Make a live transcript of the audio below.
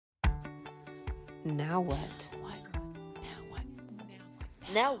Now what?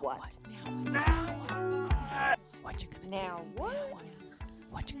 Now what? What you gonna Now do? what?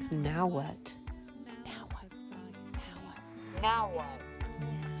 What you gonna Now what? Now what? Now what?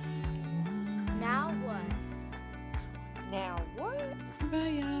 Now what? Now what?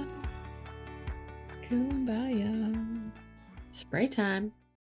 Kumbaya. Kumbaya. Spray time.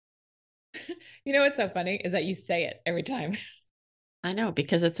 You know what's so funny is that you say it every time. I know,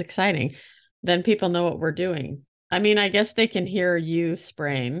 because it's exciting. Then people know what we're doing. I mean, I guess they can hear you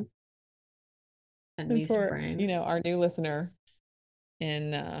spraying and me And for, spraying. our new listener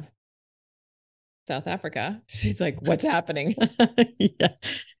in South Africa, she's like, what's happening? Yeah.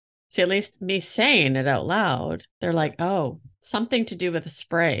 See, at least me saying it out loud, they're like, oh, something to do with a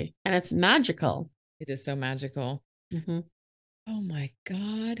spray. And it's magical. It is so magical. Mm-hmm. Oh my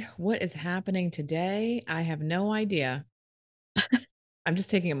God. What is happening today? I have no idea. I'm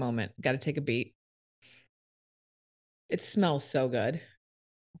just taking a moment. Got to take a beat. It smells so good.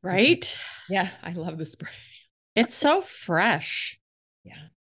 Right? Yeah, I love the spray. It's so fresh. Yeah,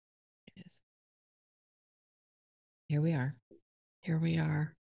 it is. Here we are. Here we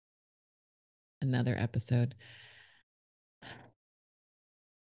are. Another episode.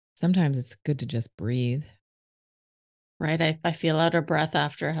 Sometimes it's good to just breathe. Right. I feel out of breath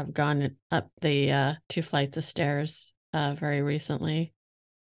after I have gone up the 2 flights of stairs very recently.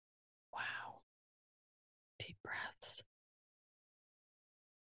 Wow. Deep breaths.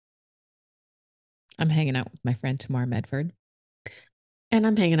 I'm hanging out with my friend Tamar Medford. And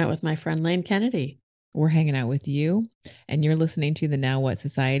I'm hanging out with my friend Lane Kennedy. We're hanging out with you, and you're listening to the Now What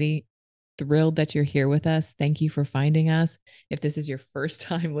Society. Thrilled that you're here with us. Thank you for finding us. If this is your first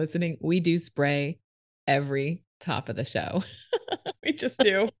time listening, we do spray every top of the show. We just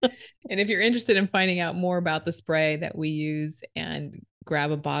do. And if you're interested in finding out more about the spray that we use and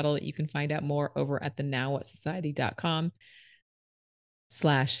grab a bottle, you can find out more over at the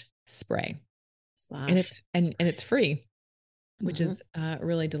nowwhatsociety.com/spray. And it's free, which is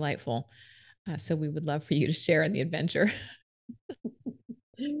really delightful. So we would love for you to share in the adventure.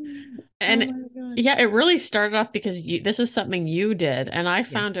 And yeah, it really started off because this is something you did, and I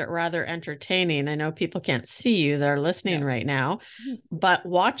found it rather entertaining. I know people can't see you that are listening right now, but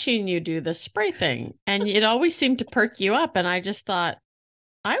watching you do the spray thing, and it always seemed to perk you up. And I just thought,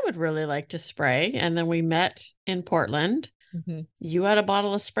 I would really like to spray. And then we met in Portland. Mm-hmm. You had a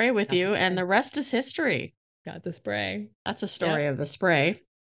bottle of spray with you, and the rest is history. Got the spray. That's a story of the spray.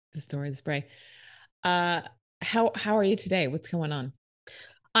 The story of the spray. How are you today? What's going on?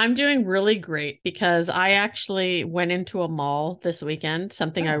 I'm doing really great because I actually went into a mall this weekend,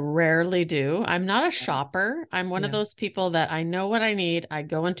 something I rarely do. I'm not a shopper. I'm one of those people that I know what I need. I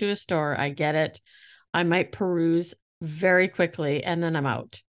go into a store, I get it. I might peruse very quickly and then I'm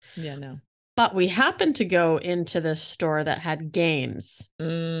out. Yeah, no. But we happened to go into this store that had games.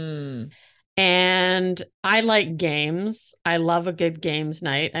 And I like games. I love a good games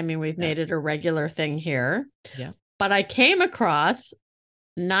night. I mean, we've made it a regular thing here. Yeah. But I came across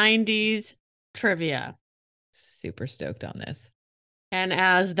 90s trivia. Super stoked on this. And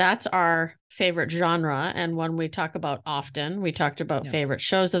as that's our favorite genre and one we talk about often, we talked about favorite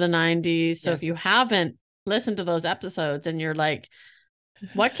shows of the 90s. So if you haven't listened to those episodes and you're like,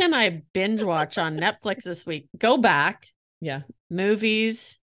 what can I binge watch on Netflix this week? Go back. Yeah.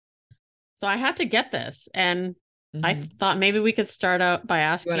 Movies. So I had to get this. And I thought maybe we could start out by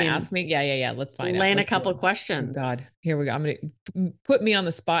asking. You want to ask me? Yeah. Let's find out. Lane a couple questions. Oh God, here we go. I'm going to put me on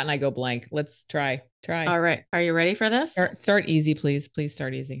the spot and I go blank. Let's try. All right. Are you ready for this? Start easy, please. Please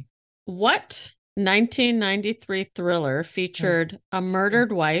start easy. What 1993 thriller featured a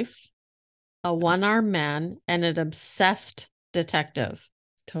murdered wife, a one-armed man, and an obsessed detective?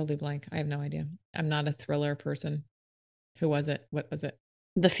 It's totally blank. I have no idea. I'm not a thriller person. Who was it? What was it?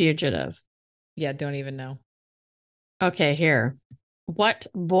 The Fugitive. Yeah, don't even know. Okay, here. What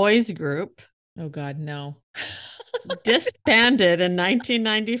boys group? Oh God, no. Disbanded in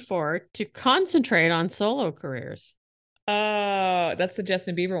 1994 to concentrate on solo careers. Oh, that's the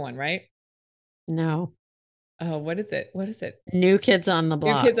Justin Bieber one, right? No. Oh, what is it? New Kids on the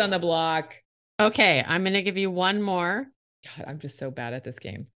Block. New Kids on the Block. Okay, I'm going to give you one more. God, I'm just so bad at this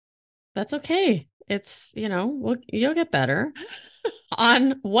game. That's okay. It's, you'll get better.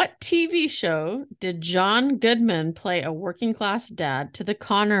 On what TV show did John Goodman play a working class dad to the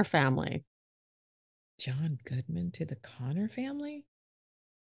Connor family? John Goodman to the Connor family?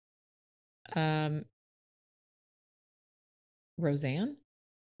 Roseanne?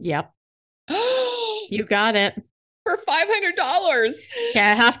 Yep. You got it. For $500. Okay,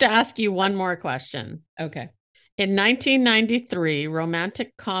 I have to ask you one more question. Okay. In 1993,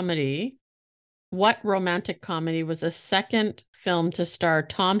 romantic comedy What romantic comedy was the second film to star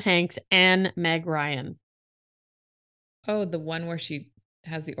Tom Hanks and Meg Ryan? Oh, the one where she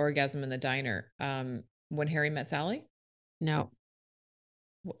has the orgasm in the diner. When Harry Met Sally. No.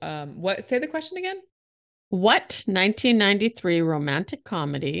 What? Say the question again. What 1993 romantic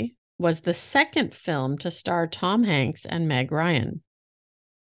comedy was the second film to star Tom Hanks and Meg Ryan?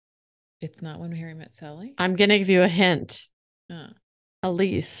 It's not When Harry Met Sally. I'm going to give you a hint. Uh.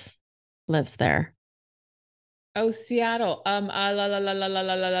 Elise lives there. Oh, Seattle. La la la la la la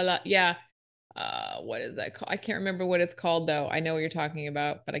la la la. Yeah. What is that called? I can't remember what it's called though. I know what you're talking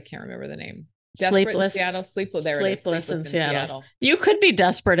about, but I can't remember the name. Desperate in Seattle. Sleepless. There it is. Sleepless in Seattle. You could be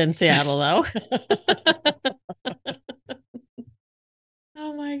desperate in Seattle though.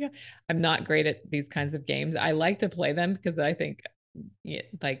 Oh my God. I'm not great at these kinds of games. I like to play them because I think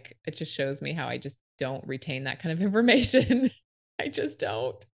like it just shows me how I just don't retain that kind of information. I just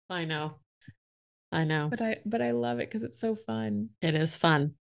don't. I know. But I love it because it's so fun. It is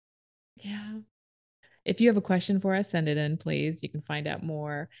fun. Yeah. If you have a question for us, send it in, please. You can find out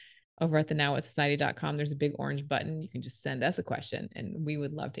more over at the nowwhatsociety.com. There's a big orange button. You can just send us a question and we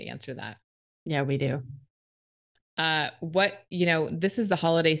would love to answer that. Yeah, we do. This is the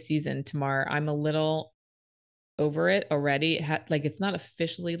holiday season, Tamar. I'm a little over it already. It's not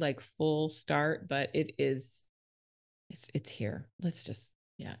officially like full start, but it is. It's here. It's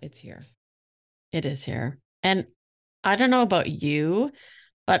here. It is here. And I don't know about you,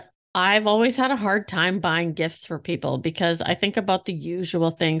 but I've always had a hard time buying gifts for people because I think about the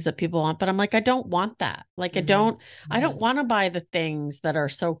usual things that people want, but I'm like, I don't want that. Like, I don't want to buy the things that are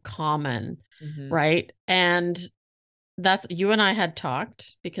so common. Right. And that's, you and I had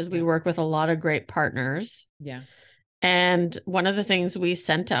talked because we work with a lot of great partners. Yeah. And one of the things we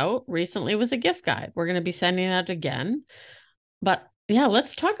sent out recently was a gift guide. We're going to be sending it out again. But yeah,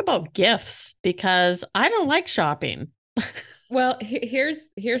 let's talk about gifts because I don't like shopping. Well, here's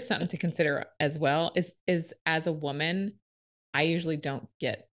something to consider as well is as a woman, I usually don't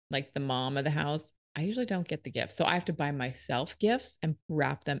get like the mom of the house. I usually don't get the gifts. So I have to buy myself gifts and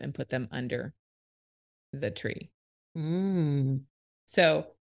wrap them and put them under the tree. So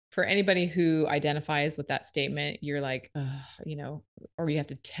for anybody who identifies with that statement, you're like, or you have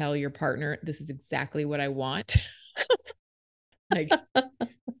to tell your partner, this is exactly what I want. Like,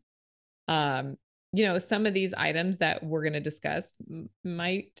 some of these items that we're going to discuss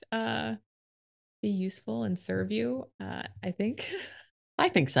might be useful and serve you. I think. I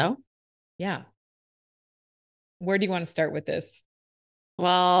think so. Yeah. Where do you want to start with this?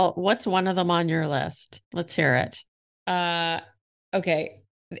 Well, what's one of them on your list? Let's hear it. Okay.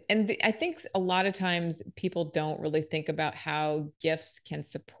 And I think a lot of times people don't really think about how gifts can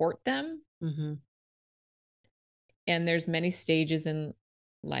support them. And there's many stages in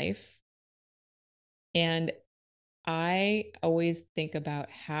life. And I always think about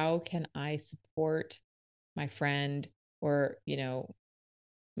how can I support my friend or,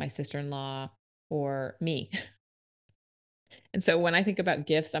 my sister-in-law or me. And so when I think about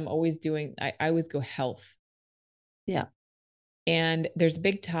gifts, I'm always I always go health. Yeah. And there's a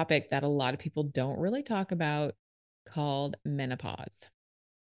big topic that a lot of people don't really talk about called menopause.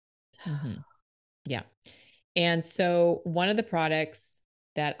 Yeah. And so one of the products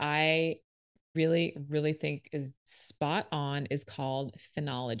that I really, really think is spot on is called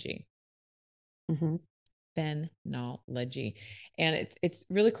Phenology. Phenology. And it's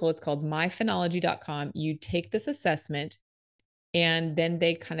really cool. It's called myphenology.com. You take this assessment and then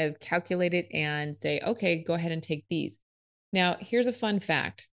they kind of calculate it and say, okay, go ahead and take these. Now, here's a fun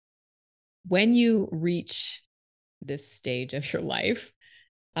fact. When you reach this stage of your life,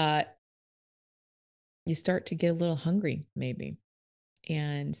 you start to get a little hungry, maybe,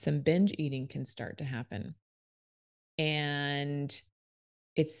 and some binge eating can start to happen. And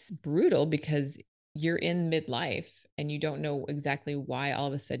it's brutal because you're in midlife and you don't know exactly why all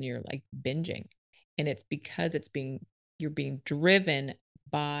of a sudden you're like binging. And it's because you're being driven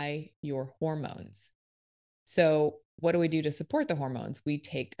by your hormones. So what do we do to support the hormones? We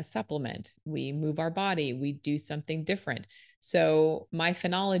take a supplement, we move our body, we do something different. So my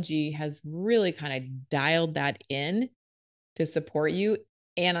Phenology has really kind of dialed that in to support you.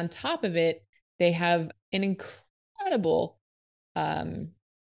 And on top of it, they have an incredible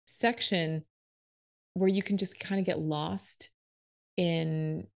section where you can just kind of get lost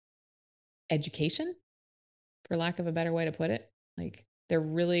in education, for lack of a better way to put it. Like, they're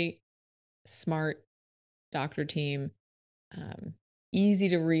really smart doctor team, easy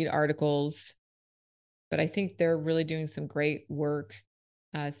to read articles, but I think they're really doing some great work.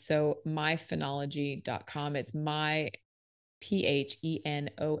 So myphenology.com, it's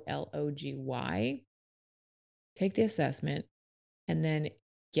PHENOLOGY. Take the assessment and then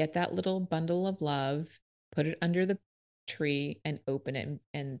get that little bundle of love, put it under the tree and open it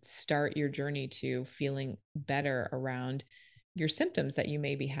and start your journey to feeling better around your symptoms that you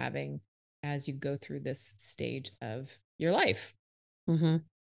may be having as you go through this stage of your life. Mm-hmm.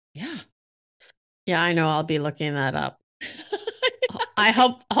 Yeah. Yeah, I know. I'll be looking that up.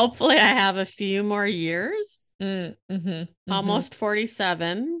 Hopefully I have a few more years. Almost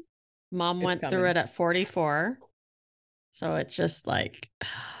 47. Mom went through it at 44. So it's just like,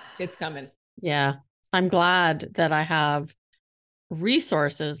 it's coming. Yeah. I'm glad that I have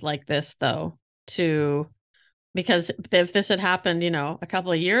resources like this though, because if this had happened, a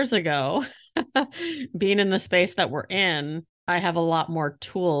couple of years ago, being in the space that we're in, I have a lot more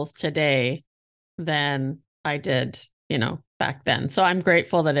tools today than I did, back then. So I'm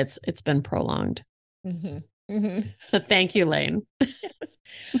grateful that it's been prolonged. So thank you, Lane.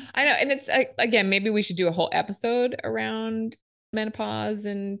 I know. And it's again, maybe we should do a whole episode around menopause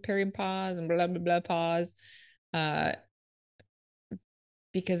and perimenopause and blah, blah, blah pause.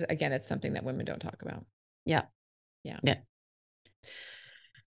 Because again, it's something that women don't talk about. Yeah.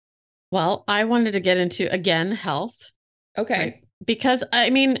 Well, I wanted to get into, again, health. Okay. Right? Because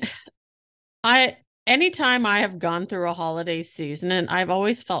anytime I have gone through a holiday season, and I've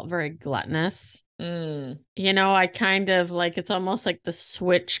always felt very gluttonous, I kind of it's almost like the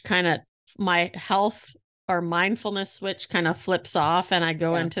switch my health or mindfulness switch kind of flips off and I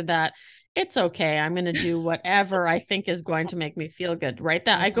go into that. It's okay. I'm going to do whatever I think is going to make me feel good, right?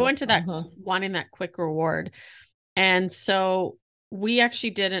 That I go into that wanting that quick reward. And so we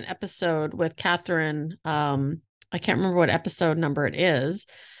actually did an episode with Catherine. I can't remember what episode number it is.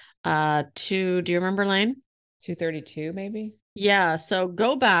 Do you remember, Lane? 232, maybe? Yeah. So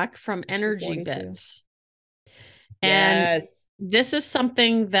go back from Energy Bits. And this is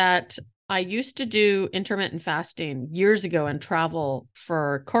something that I used to do intermittent fasting years ago and travel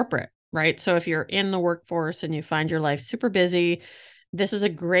for corporate, right? So if you're in the workforce and you find your life super busy, this is a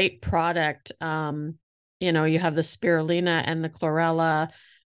great product. You have the spirulina and the chlorella.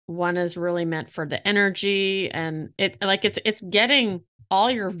 One is really meant for the energy, and it's getting all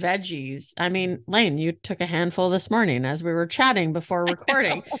your veggies. I mean, Lane, you took a handful this morning as we were chatting before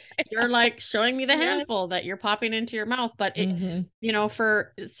recording. You're showing me the handful that you're popping into your mouth. But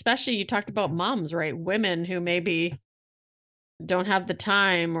for especially you talked about moms, right? Women who maybe don't have the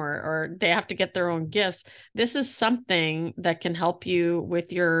time or they have to get their own gifts. This is something that can help you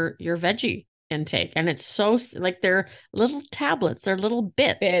with your veggie intake. And it's so they're little tablets, they're little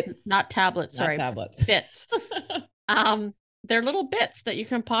bits. Not tablets, sorry. Tablets. Bits. They're little bits that you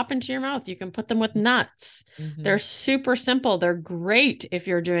can pop into your mouth. You can put them with nuts. They're super simple. They're great if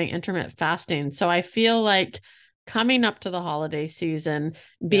you're doing intermittent fasting. So I feel like coming up to the holiday season,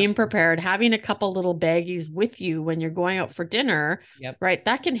 being prepared, having a couple little baggies with you when you're going out for dinner, right?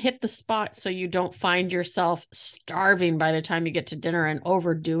 That can hit the spot so you don't find yourself starving by the time you get to dinner and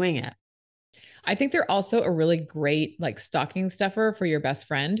overdoing it. I think they're also a really great stocking stuffer for your best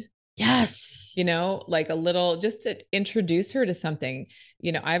friend. Yes. A little, just to introduce her to something.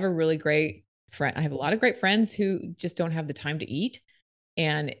 I have a really great friend. I have a lot of great friends who just don't have the time to eat.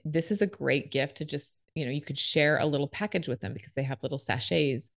 And this is a great gift to just, you could share a little package with them because they have little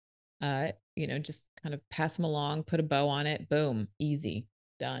sachets, just kind of pass them along, put a bow on it. Boom. Easy.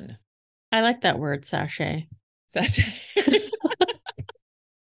 Done. I like that word, sachet. Sachet.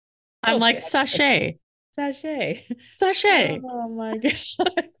 I'm sachet. Sachet. Oh my God.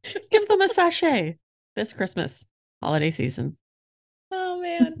 Give them a sachet this Christmas holiday season. Oh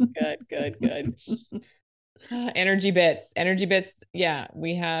man. Good. Energy Bits. Yeah.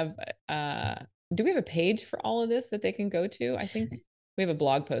 We have, do we have a page for all of this that they can go to? I think we have a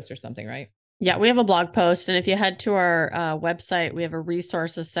blog post or something, right? Yeah, we have a blog post. And if you head to our website, we have a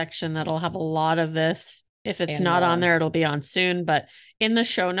resources section that'll have a lot of this. If it's not on there, it'll be on soon. But in the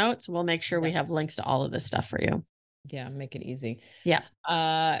show notes, we'll make sure we have links to all of this stuff for you. Yeah, make it easy. Yeah.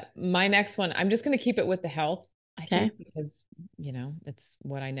 My next one, I'm just going to keep it with the health. I think because, it's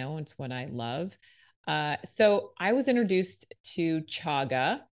what I know. It's what I love. So I was introduced to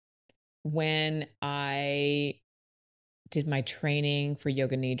chaga when I did my training for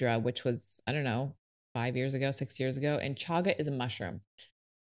Yoga Nidra, which was, 6 years ago. And chaga is a mushroom.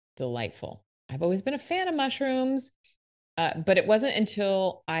 Delightful. I've always been a fan of mushrooms, but it wasn't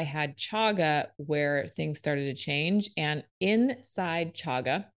until I had chaga where things started to change. And inside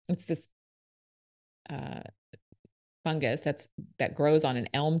chaga, it's this fungus that grows on an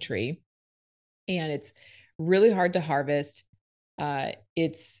elm tree, and it's really hard to harvest.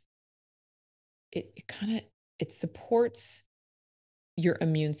 It supports your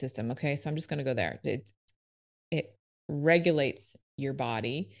immune system. Okay. So I'm just going to go there. It regulates your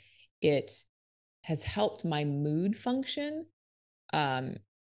body. It has helped my mood function.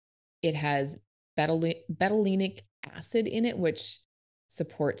 It has betulinic acid in it, which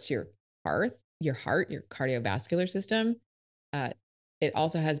supports your heart, your cardiovascular system. It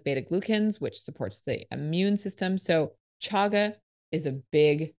also has beta glucans, which supports the immune system. So chaga is a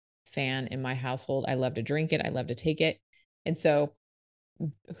big fan in my household. I love to drink it. I love to take it. And so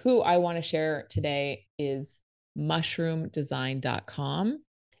who I want to share today is mushroomdesign.com.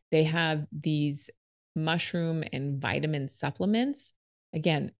 They have these mushroom and vitamin supplements.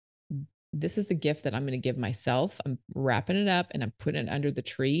 Again, this is the gift that I'm going to give myself. I'm wrapping it up and I'm putting it under the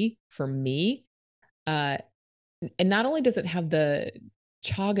tree for me. And not only does it have the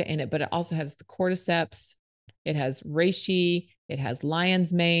chaga in it, but it also has the cordyceps. It has reishi. It has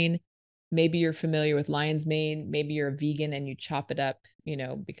lion's mane. Maybe you're familiar with lion's mane. Maybe you're a vegan and you chop it up,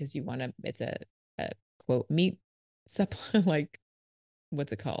 because you want to, it's a quote meat supplement, like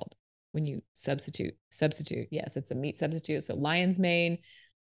what's it called? When you substitute. Yes, it's a meat substitute. So lion's mane.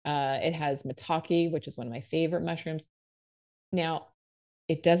 It has maitake, which is one of my favorite mushrooms. Now,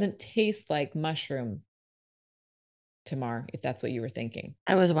 it doesn't taste like mushroom, Tamar, if that's what you were thinking.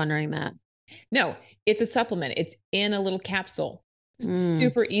 I was wondering that. No, it's a supplement. It's in a little capsule.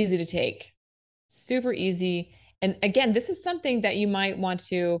 Super easy to take. Super easy. And again, this is something that you might want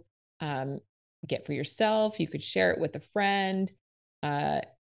to get for yourself. You could share it with a friend.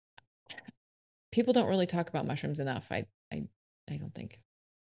 People don't really talk about mushrooms enough. I don't think.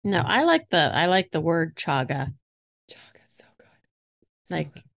 No, I like the word chaga. Chaga, so good.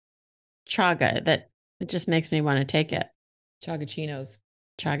 Chaga, that it just makes me want to take it. Chagachinos.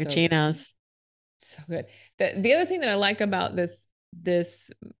 Chagachinos. So good. The other thing that I like about this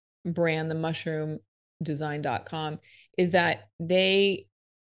brand, the mushroomdesign.com, is that they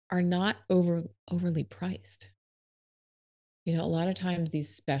are not overly priced. A lot of times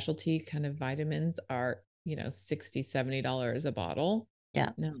these specialty kind of vitamins are, $60, $70 a bottle. Yeah.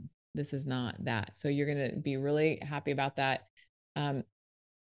 No, this is not that. So you're going to be really happy about that. You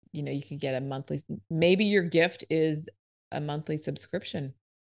could get a monthly, maybe your gift is a monthly subscription.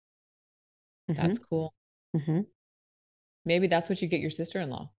 Mm-hmm. That's cool. Mm-hmm. Maybe that's what you get your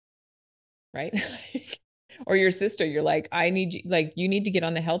sister-in-law, right? Or your sister. You're like, you need to get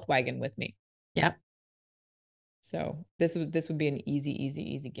on the health wagon with me. Yep. So this would be an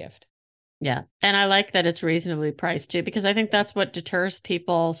easy gift. Yeah. And I like that it's reasonably priced too, because I think that's what deters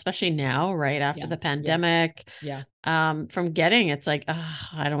people, especially now, right after the pandemic, from getting, it's like,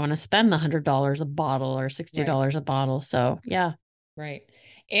 I don't want to spend the $100 a bottle or $60 a bottle. So yeah. Right.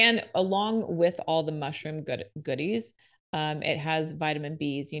 And along with all the mushroom goodies, it has vitamin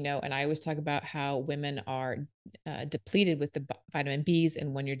Bs, and I always talk about how women are depleted with the vitamin Bs.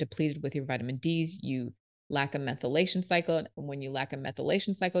 And when you're depleted with your vitamin Ds, you lack a methylation cycle. And when you lack a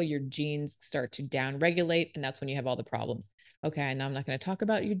methylation cycle, your genes start to downregulate. And that's when you have all the problems. Okay. I know I'm not going to talk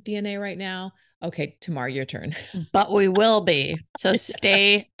about your DNA right now. Okay. Tamar, your turn. But we will be. So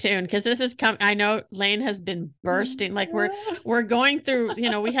stay tuned, because this is coming. I know Lane has been bursting. Like we're going through,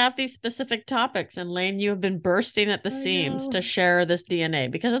 we have these specific topics, and Lane, you have been bursting at the seams to share this DNA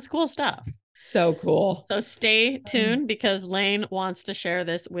because it's cool stuff. So cool. So stay tuned, because Lane wants to share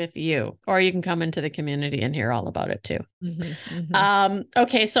this with you, or you can come into the community and hear all about it too. Mm-hmm, mm-hmm.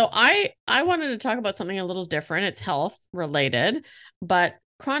 Okay. So I wanted to talk about something a little different. It's health related, but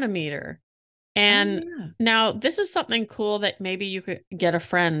Cronometer. And now this is something cool that maybe you could get a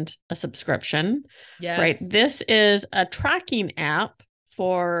friend a subscription. Yes. Right. This is a tracking app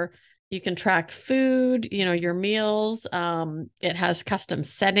for, you can track food, your meals. It has custom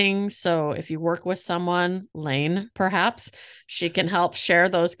settings. So if you work with someone, Lane, perhaps, she can help share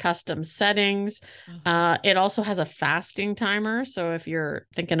those custom settings. It also has a fasting timer. So if you're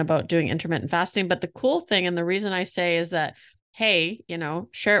thinking about doing intermittent fasting, but the cool thing, and the reason I say is that, hey,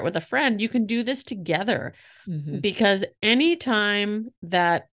 share it with a friend, you can do this together. Mm-hmm. Because anytime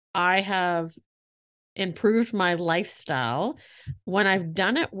that I have improved my lifestyle, when I've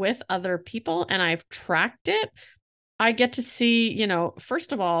done it with other people and I've tracked it, I get to see,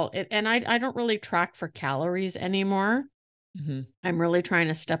 first of all, and I don't really track for calories anymore. Mm-hmm. I'm really trying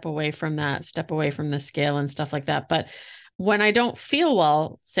to step away from the scale and stuff like that. But when I don't feel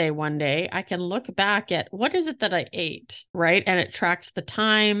well, say one day, I can look back at what is it that I ate, right? And it tracks the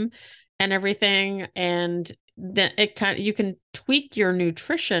time and everything. And then you can tweak your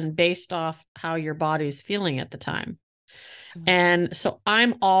nutrition based off how your body's feeling at the time. Mm-hmm. And so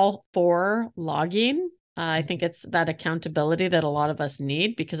I'm all for logging. I think it's that accountability that a lot of us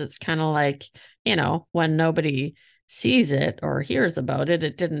need, because it's kind of like, when nobody sees it or hears about it,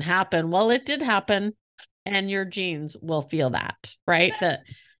 it didn't happen. Well, it did happen, and your jeans will feel that, right? That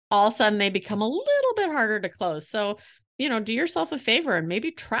all of a sudden they become a little bit harder to close. So, do yourself a favor and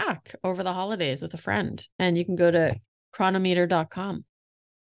maybe track over the holidays with a friend, and you can go to chronometer.com.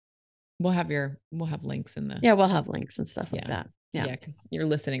 We'll have links in the. Yeah, we'll have links and stuff like that. Yeah, because you're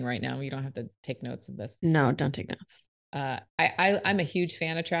listening right now. You don't have to take notes of this. No, don't take notes. I'm a huge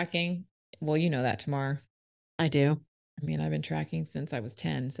fan of tracking. Well, you know that, Tamar. I do. I mean, I've been tracking since I was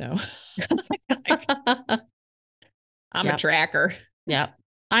 10, so I'm a tracker. Yeah.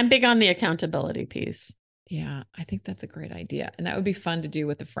 I'm big on the accountability piece. Yeah, I think that's a great idea. And that would be fun to do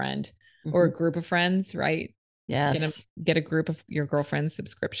with a friend or a group of friends, right? Yes. Get a group of your girlfriends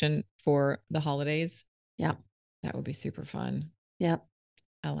subscription for the holidays. Yeah. That would be super fun. Yeah.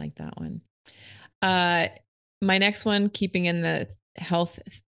 I like that one. My next one, keeping in the health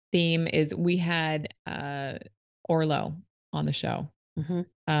theme, is we had Orlo on the show.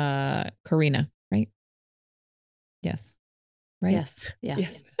 Karina, right? Yes. Right?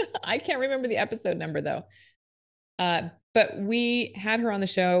 Yes. I can't remember the episode number though. But we had her on the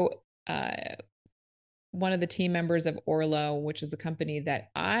show. One of the team members of Orlo, which is a company that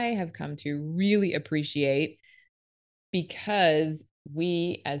I have come to really appreciate, because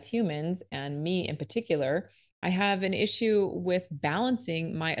we as humans, and me in particular, I have an issue with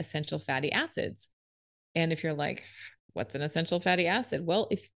balancing my essential fatty acids. And if you're like, what's an essential fatty acid? Well,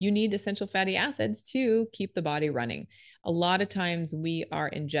 if you need essential fatty acids to keep the body running, a lot of times we are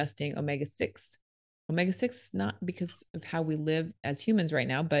ingesting omega-6. Omega-6, not because of how we live as humans right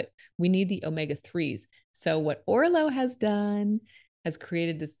now, but we need the omega-3s. So what Orlo has done has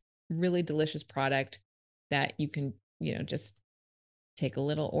created this really delicious product that you can, just take a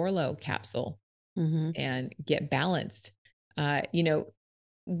little Orlo capsule and get balanced.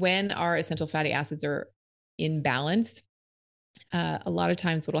 When our essential fatty acids are imbalanced, a lot of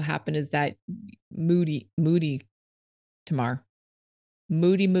times what will happen is that moody Tamar,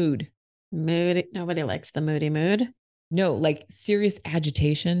 mood. Moody. Nobody likes the moody mood. No, like serious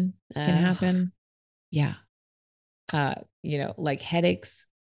agitation can happen. Yeah. Like headaches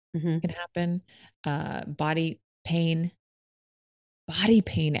can happen. Body pain. Body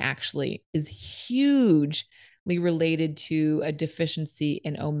pain actually is hugely related to a deficiency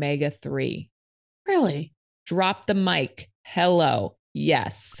in omega-3. Really? Drop the mic. Hello.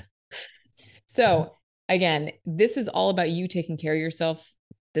 Yes. So again, this is all about you taking care of yourself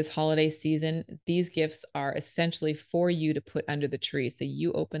this holiday season. These gifts are essentially for you to put under the tree. So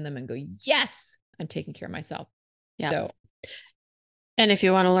you open them and go, yes, I'm taking care of myself. Yeah. So, and if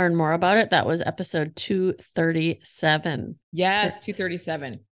you want to learn more about it, that was episode 237. Yes,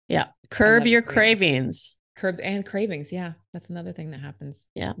 237. Yeah. Curb your cravings. Cravings. Yeah. That's another thing that happens.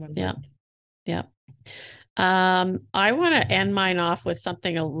 Yeah. I want to end mine off with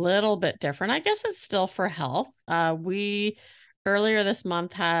something a little bit different. I guess it's still for health. We earlier this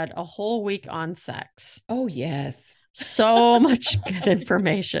month had a whole week on sex. Oh, yes. So much good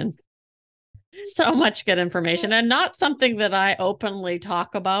information. So much good information, and not something that I openly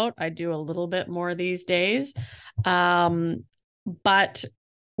talk about. I do a little bit more these days. But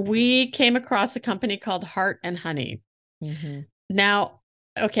we came across a company called Heart and Honey. Now,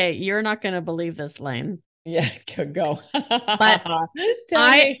 okay, you're not going to believe this, Lane. Yeah, go. But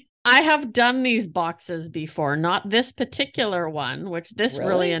I have done these boxes before, not this particular one, which this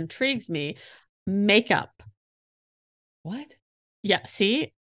really intrigues me. Makeup. What? Yeah,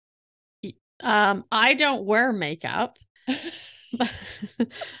 see? I don't wear makeup,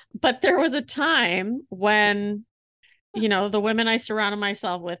 but there was a time when, the women I surrounded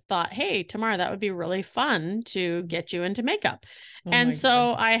myself with thought, hey, Tamar, that would be really fun to get you into makeup. And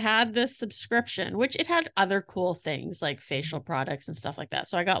so I had this subscription, which it had other cool things like facial products and stuff like that.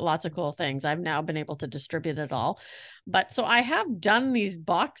 So I got lots of cool things. I've now been able to distribute it all. But so I have done these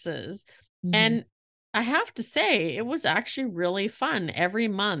boxes, and I have to say, it was actually really fun every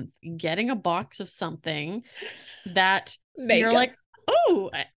month getting a box of something that you're like,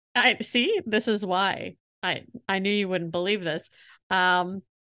 oh, I see, this is why. I knew you wouldn't believe this. But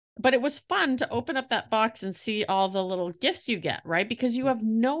it was fun to open up that box and see all the little gifts you get, right? Because you have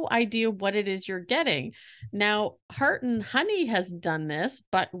no idea what it is you're getting. Now, Heart and Honey has done this,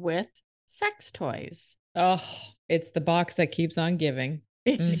 but with sex toys. Oh, it's the box that keeps on giving.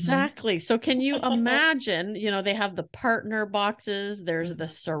 Exactly. So can you imagine, they have the partner boxes. There's the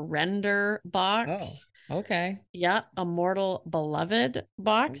surrender box. Oh, okay. Yeah. A mortal beloved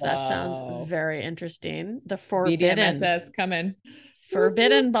box. Whoa. That sounds very interesting. The forbidden. BDMSS coming.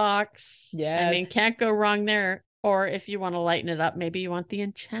 Forbidden box. Yes. I mean, can't go wrong there. Or if you want to lighten it up, maybe you want the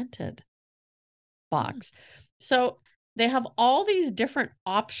enchanted box. So they have all these different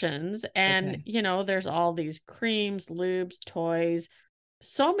options, and Okay. there's all these creams, lubes, toys,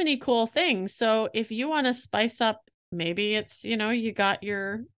 so many cool things. So if you want to spice up, maybe it's, you got How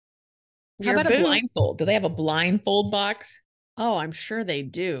your about a boo. blindfold? Do they have a blindfold box? Oh, I'm sure they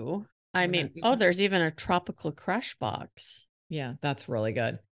do. I Yeah. mean, oh, there's even a tropical crush box. Yeah, that's really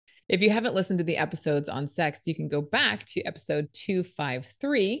good. If you haven't listened to the episodes on sex, you can go back to episode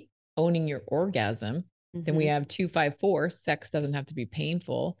 253, Owning Your Orgasm. Then we have 254, Sex Doesn't Have to Be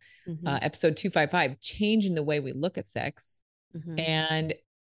Painful. Episode 255, Changing the Way We Look at Sex. And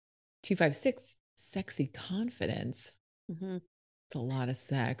 256, Sexy Confidence. It's a lot of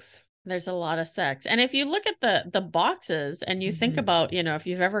sex. There's a lot of sex. And if you look at the boxes and you think about, if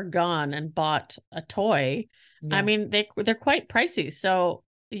you've ever gone and bought a toy, I mean, they're quite pricey. So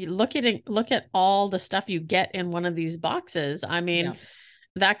you look at all the stuff you get in one of these boxes. I mean,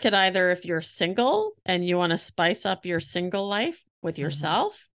 that could either, if you're single and you want to spice up your single life with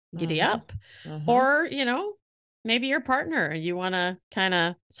yourself, giddy up, or, maybe your partner, and you want to kind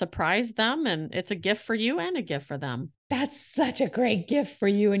of surprise them, and it's a gift for you and a gift for them. That's such a great gift for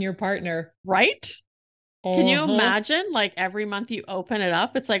you and your partner. Right? Can you imagine, like, every month you open it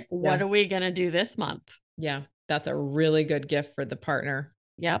up? It's like, what are we going to do this month? Yeah, that's a really good gift for the partner.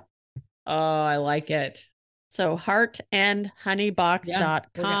 Yep. Oh, I like it. So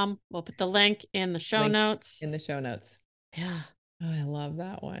heartandhoneybox.com. We'll put the link in the show notes. In the show notes. Yeah. Oh, I love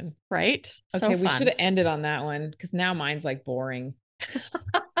that one. Right? Okay, we should have ended on that one because now mine's like boring.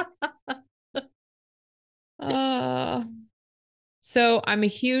 So I'm a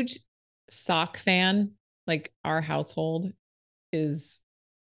huge sock fan. Like our household is,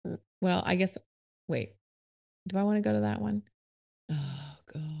 well, I guess, wait, do I want to go to that one? Oh,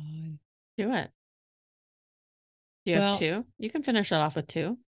 God. Do it. Do you have two? You can finish it off with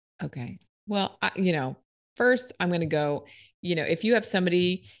two. Okay. Well, first I'm going to go, if you have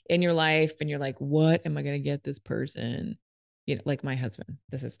somebody in your life and you're like, what am I going to get this person? Like my husband,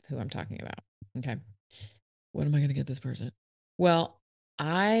 this is who I'm talking about. Okay. What am I going to get this person? Well,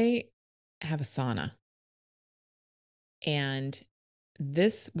 I have a sauna, and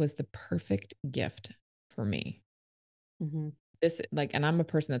this was the perfect gift for me. And I'm a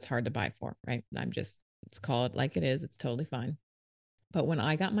person that's hard to buy for, right? Let's call it like it is. It's totally fine. But when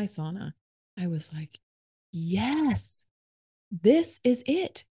I got my sauna, I was like, yes, this is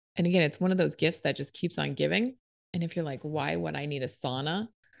it. And again, it's one of those gifts that just keeps on giving. And if you're like, why would I need a sauna?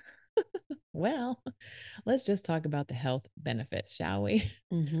 Well, let's just talk about the health benefits, shall we?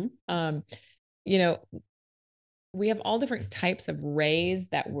 We have all different types of rays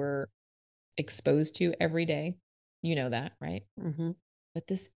that we're exposed to every day. You know that, right? But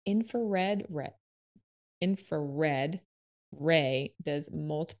this infrared ray does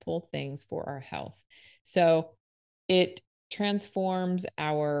multiple things for our health. So it transforms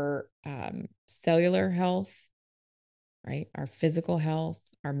our cellular health, right? Our physical health,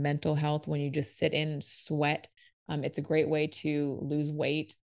 our mental health. When you just sit in and sweat, it's a great way to lose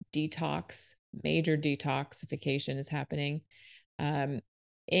weight, detox, major detoxification is happening. And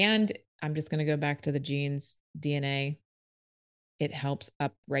I'm just going to go back to the genes, DNA. It helps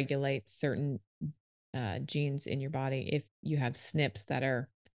upregulate certain genes in your body if you have SNPs that are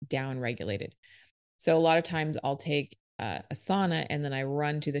down regulated. So a lot of times I'll take a sauna and then I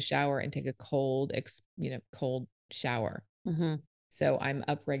run to the shower and take a cold shower. So I'm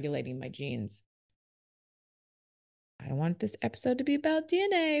upregulating my genes. I don't want this episode to be about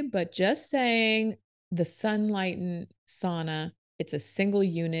DNA, but just saying, the Sunlighten sauna, it's a single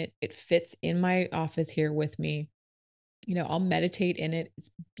unit. It fits in my office here with me. I'll meditate in it.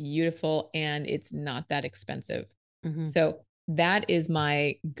 It's beautiful and it's not that expensive. So that is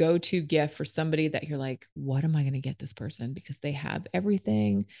my go-to gift for somebody that you're like, what am I going to get this person? Because they have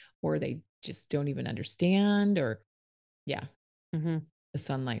everything, or they just don't even understand, or the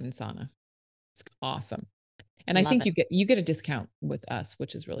Sunlighten sauna. It's awesome. And I think you get a discount with us,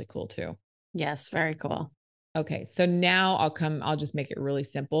 which is really cool too. Yes, very cool. Okay, so now I'll just make it really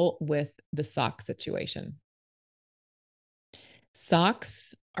simple with the sock situation.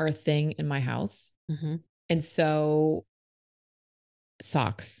 Socks are a thing in my house. And so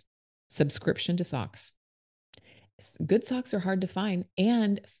subscription to socks. Good socks are hard to find,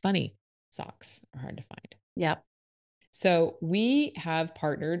 and funny socks are hard to find. Yep. So we have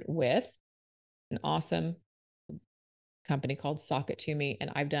partnered with an awesome company called Sock It To Me.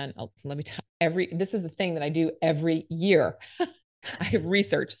 And I've done, let me tell this is the thing that I do every year. I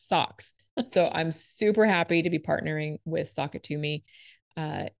research socks. So I'm super happy to be partnering with Sock It To Me.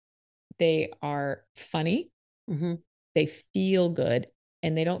 They are funny. They feel good,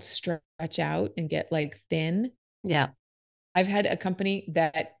 and they don't stretch out and get like thin. Yeah. I've had a company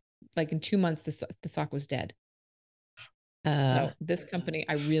that like in 2 months, the sock was dead. So this company,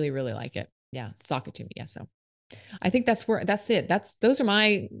 I really, really like it. Yeah. Sock it to me. Yeah. So I think that's it. Those are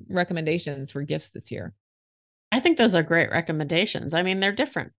my recommendations for gifts this year. I think those are great recommendations. I mean, they're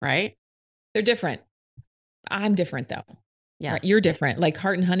different, right? They're different. I'm different though. Yeah. Right? You're different. Like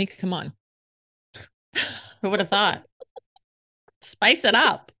Heart and Honey. Come on. Who would have thought? Spice it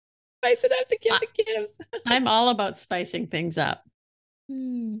up. Spice it up to give the gifts. I'm all about spicing things up.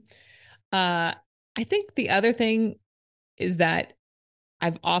 I think the other thing is that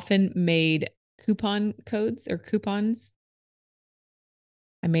I've often made coupon codes or coupons.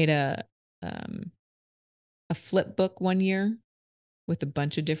 I made a flip book one year with a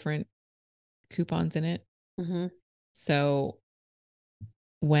bunch of different coupons in it. Mm-hmm. So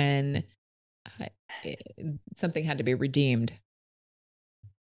when something had to be redeemed.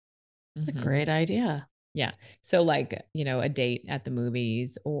 It's a great idea. Yeah. So like, a date at the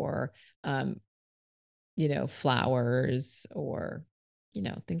movies or, flowers or,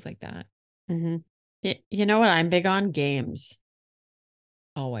 things like that. Mm-hmm. You know what? I'm big on games.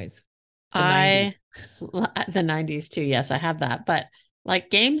 Always. The 90s too. Yes, I have that. But like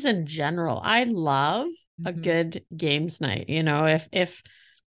games in general, I love a good games night. If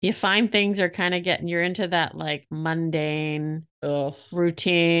you find things are kind of you're into that like mundane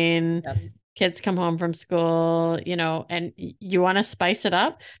routine. Yep. Kids come home from school, and you want to spice it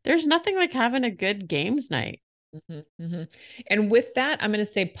up. There's nothing like having a good games night. And with that, I'm going to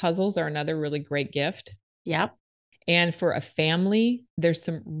say puzzles are another really great gift. Yep. And for a family, there's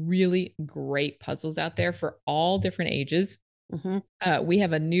some really great puzzles out there for all different ages. We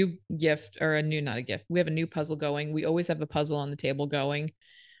have a new gift not a gift. We have a new puzzle going. We always have a puzzle on the table going.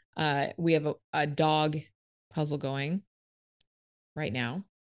 We have a dog puzzle going right now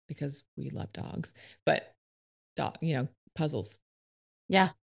because we love dogs, but puzzles. Yeah.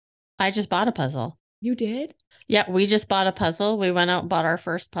 I just bought a puzzle. You did? Yeah. We just bought a puzzle. We went out and bought our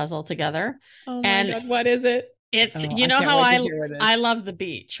first puzzle together. Oh my God. What is it? It's, how I love the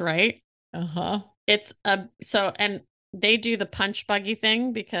beach, right? It's and they do the punch buggy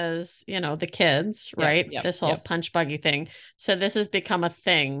thing because, the kids, right? This whole punch buggy thing. So this has become a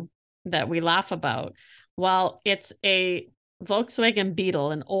thing that we laugh about. Well, it's a Volkswagen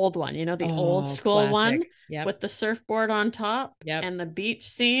Beetle, an old one, the old school one with the surfboard on top and the beach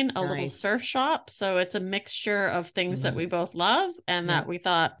scene, a little surf shop. So it's a mixture of things that we both love and that we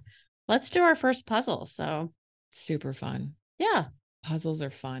thought, let's do our first puzzle. So super fun. Yeah. Puzzles are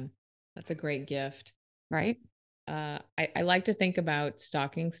fun. That's a great gift. Right. I like to think about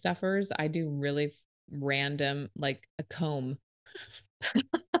stocking stuffers. I do really random, like a comb.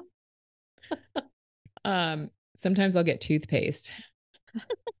 Sometimes I'll get toothpaste.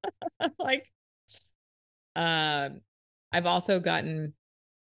 I've also gotten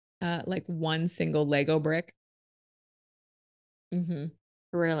like one single Lego brick.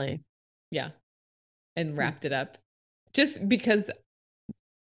 Really? Yeah. And wrapped it up just because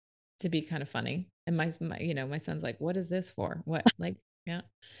to be kind of funny. And my son's like, what is this for? What? Like, yeah.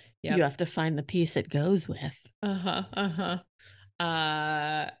 You have to find the piece it goes with. What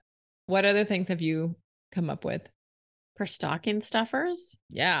other things have you come up with for stocking stuffers?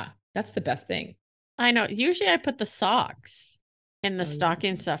 Yeah, that's the best thing. I know. Usually I put the socks in the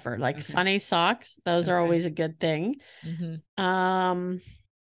stocking stuffer, like funny socks. Those are always a good thing.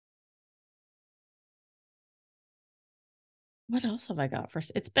 What else have I got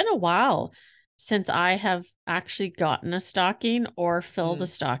first? It's been a while since I have actually gotten a stocking or filled a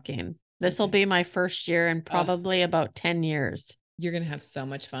stocking. This will be my first year in probably about 10 years. You're going to have so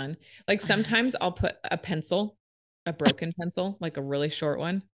much fun. Like sometimes I'll put a pencil, a broken pencil, like a really short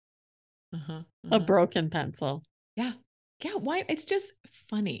one. A broken pencil. Yeah. Yeah. Why? It's just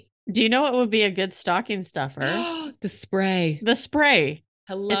funny. Do you know what would be a good stocking stuffer? The spray. The spray.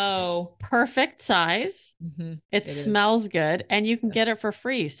 Hello. It's perfect size. It smells good and you can get it for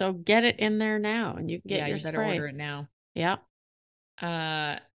free. So get it in there now and you can get your spray. Better order it now. Yeah.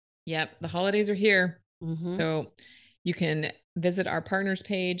 Yep. The holidays are here. So you can visit our partners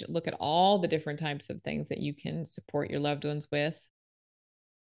page, look at all the different types of things that you can support your loved ones with,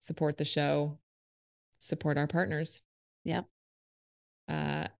 support the show, support our partners. Yep.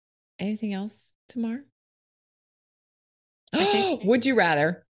 Anything else, Tamar? Would you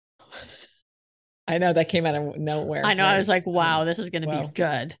rather? I know that came out of nowhere. I know. Right? I was like, wow, this is going to be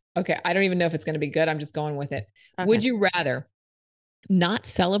good. Okay. I don't even know if it's going to be good. I'm just going with it. Okay. Would you rather not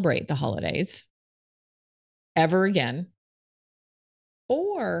celebrate the holidays ever again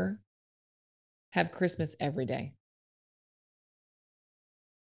or have Christmas every day?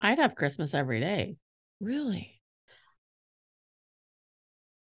 I'd have Christmas every day. Really?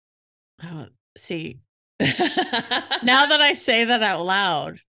 Oh, see, now that I say that out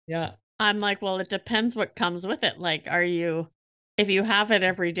loud, Yeah. I'm like, well, it depends what comes with it. Like, if you have it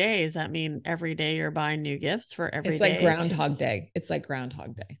every day, does that mean every day you're buying new gifts for every It's like day? Groundhog Day. It's like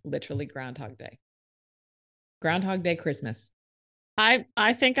Groundhog Day. Literally Groundhog Day. Groundhog Day, Christmas.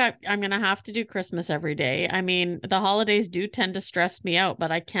 I think I'm going to have to do Christmas every day. I mean, the holidays do tend to stress me out,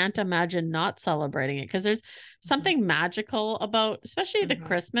 but I can't imagine not celebrating it because there's something magical about, especially the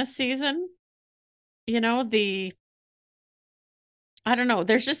Christmas season. You know, I don't know.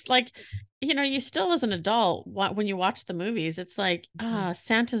 There's just like, you still as an adult, when you watch the movies, it's like,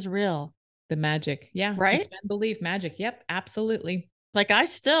 Santa's real. The magic. Yeah. Right? Suspend belief. Magic. Yep. Absolutely. Like I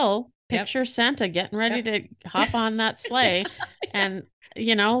still picture Santa getting ready to hop on that sleigh and,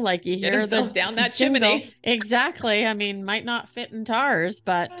 like you hear down that jingle. chimney. Exactly. I mean, might not fit in tars,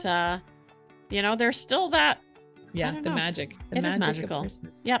 but, there's still that. Yeah. The magic. It is magical. Of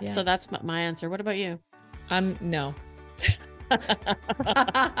Christmas. Yep. So that's my answer. What about you? No.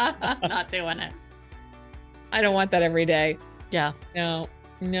 Not doing it. I don't want that every day. Yeah. No.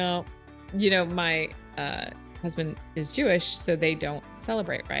 My husband is Jewish, so they don't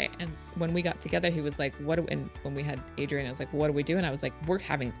celebrate, right? And when we got together, he was like, and when we had Adrian, I was like, what do we do? And I was like, we're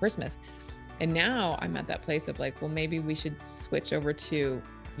having Christmas. And now I'm at that place of like, well, maybe we should switch over to,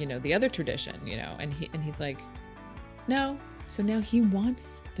 the other tradition, and he's like, no. So now he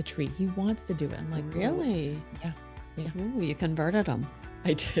wants the tree. He wants to do it. I'm like, really? Yeah. Ooh, you converted him.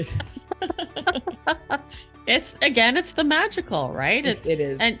 I did. It's the magical, right? It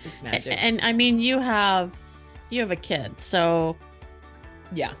is. And it's magic. And I mean, you have a kid, so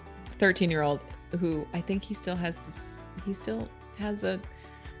 13-year-old who I think he still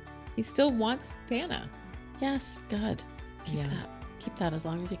wants Santa. Yes, good. Keep that as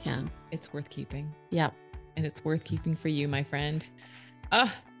long as you can. It's worth keeping. Yep. And it's worth keeping for you, my friend.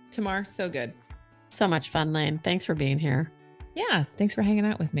 Tamar, so good. So much fun, Lane. Thanks for being here. Yeah. Thanks for hanging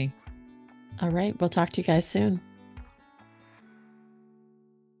out with me. All right. We'll talk to you guys soon.